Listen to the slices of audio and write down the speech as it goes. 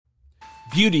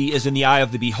beauty is in the eye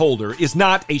of the beholder is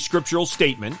not a scriptural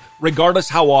statement, regardless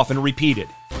how often repeated.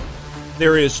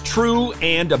 There is true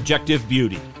and objective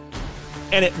beauty,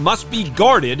 and it must be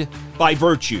guarded by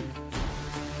virtue.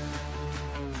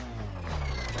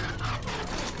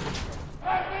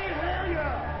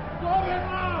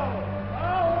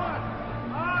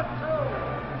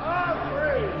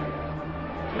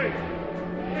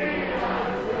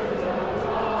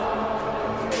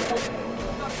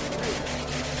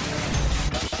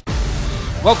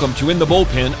 Welcome to In the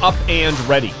Bullpen, Up and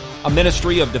Ready, a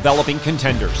ministry of developing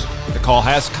contenders. The call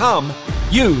has come.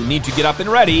 You need to get up and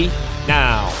ready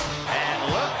now.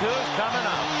 And look who's coming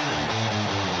up.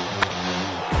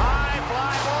 High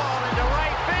fly ball into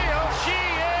right field. She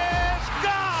is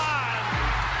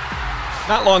gone.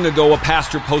 Not long ago, a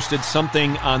pastor posted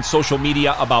something on social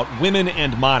media about women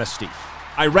and modesty.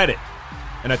 I read it,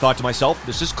 and I thought to myself,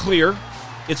 this is clear.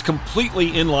 It's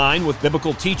completely in line with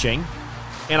biblical teaching,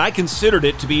 and I considered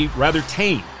it to be rather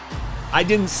tame. I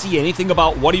didn't see anything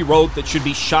about what he wrote that should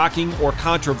be shocking or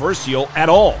controversial at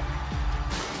all.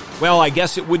 Well, I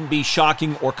guess it wouldn't be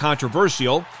shocking or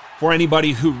controversial for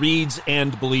anybody who reads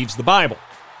and believes the Bible.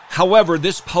 However,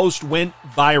 this post went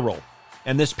viral,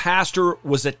 and this pastor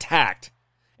was attacked.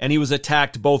 And he was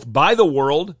attacked both by the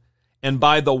world and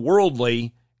by the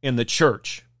worldly in the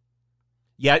church.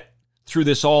 Yet, through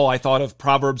this all, I thought of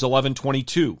Proverbs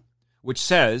 11:22, which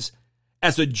says,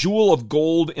 "As a jewel of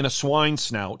gold in a swine's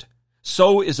snout,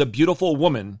 so is a beautiful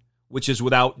woman which is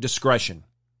without discretion."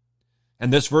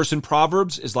 And this verse in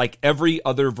Proverbs is like every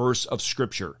other verse of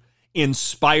Scripture,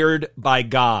 inspired by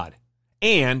God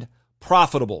and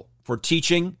profitable for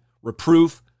teaching,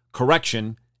 reproof,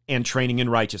 correction, and training in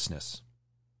righteousness.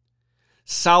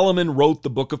 Solomon wrote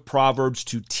the book of Proverbs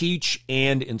to teach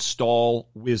and install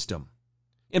wisdom,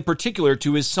 in particular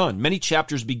to his son. Many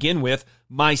chapters begin with,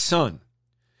 "My son."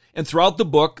 And throughout the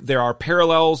book, there are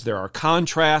parallels, there are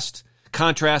contrasts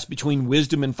between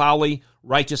wisdom and folly,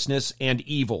 righteousness and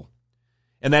evil.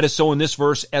 And that is so in this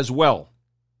verse as well.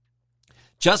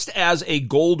 Just as a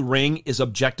gold ring is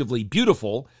objectively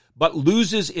beautiful, but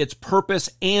loses its purpose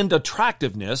and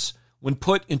attractiveness when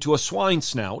put into a swine's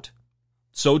snout,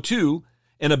 so too,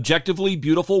 an objectively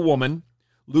beautiful woman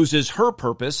loses her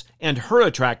purpose and her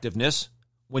attractiveness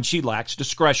when she lacks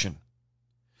discretion.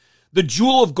 The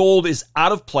jewel of gold is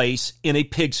out of place in a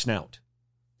pig snout,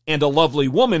 and a lovely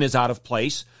woman is out of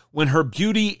place when her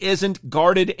beauty isn't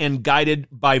guarded and guided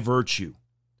by virtue,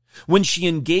 when she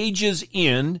engages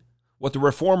in what the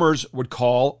reformers would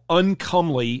call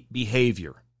uncomely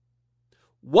behavior.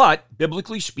 What,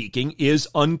 biblically speaking, is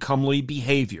uncomely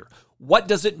behavior? What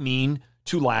does it mean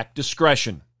to lack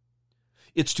discretion?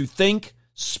 It's to think,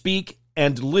 speak,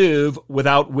 and live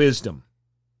without wisdom,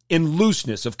 in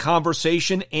looseness of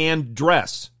conversation and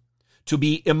dress, to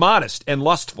be immodest and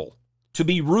lustful, to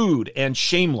be rude and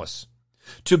shameless,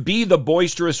 to be the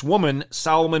boisterous woman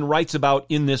Solomon writes about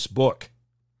in this book.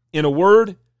 In a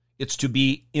word, it's to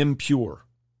be impure.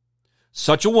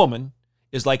 Such a woman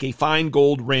is like a fine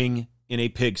gold ring in a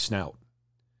pig snout.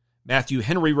 Matthew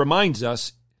Henry reminds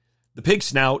us the pig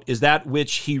snout is that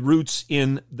which he roots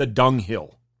in the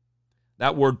dunghill.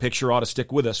 That word picture ought to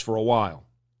stick with us for a while.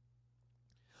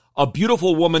 A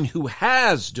beautiful woman who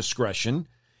has discretion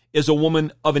is a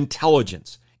woman of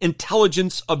intelligence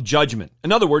of judgment.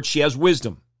 In other words, she has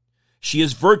wisdom. She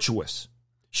is virtuous.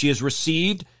 She has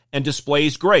received and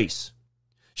displays grace.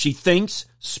 She thinks,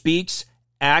 speaks,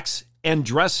 acts, and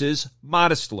dresses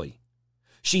modestly.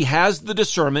 She has the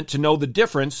discernment to know the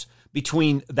difference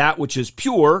between that which is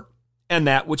pure and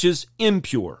that which is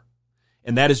impure.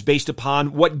 And that is based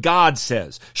upon what God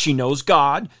says. She knows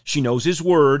God, she knows His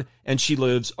Word, and she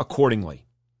lives accordingly.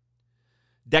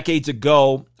 Decades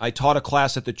ago, I taught a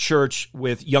class at the church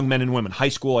with young men and women, high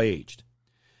school aged.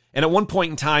 And at one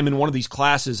point in time in one of these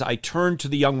classes, I turned to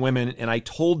the young women and I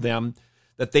told them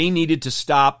that they needed to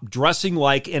stop dressing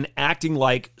like and acting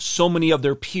like so many of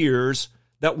their peers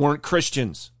that weren't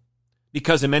Christians.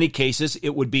 Because in many cases,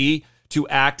 it would be to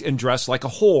act and dress like a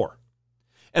whore.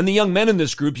 And the young men in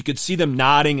this group, you could see them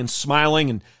nodding and smiling.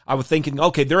 And I was thinking,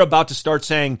 okay, they're about to start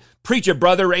saying, "Preach it,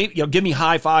 brother, give me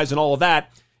high fives and all of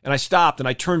that." And I stopped and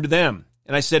I turned to them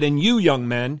and I said, "And you young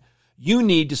men, you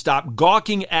need to stop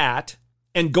gawking at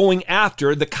and going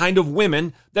after the kind of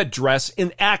women that dress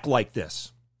and act like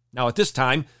this." Now at this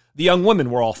time, the young women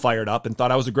were all fired up and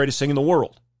thought I was the greatest thing in the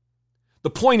world. The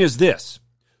point is this: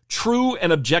 true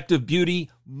and objective beauty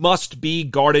must be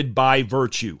guarded by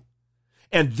virtue.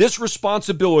 And this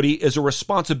responsibility is a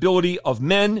responsibility of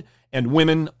men and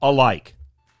women alike.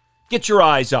 Get your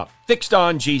eyes up, fixed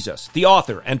on Jesus, the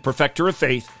author and perfecter of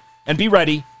faith, and be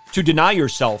ready to deny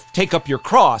yourself, take up your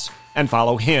cross, and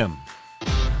follow him.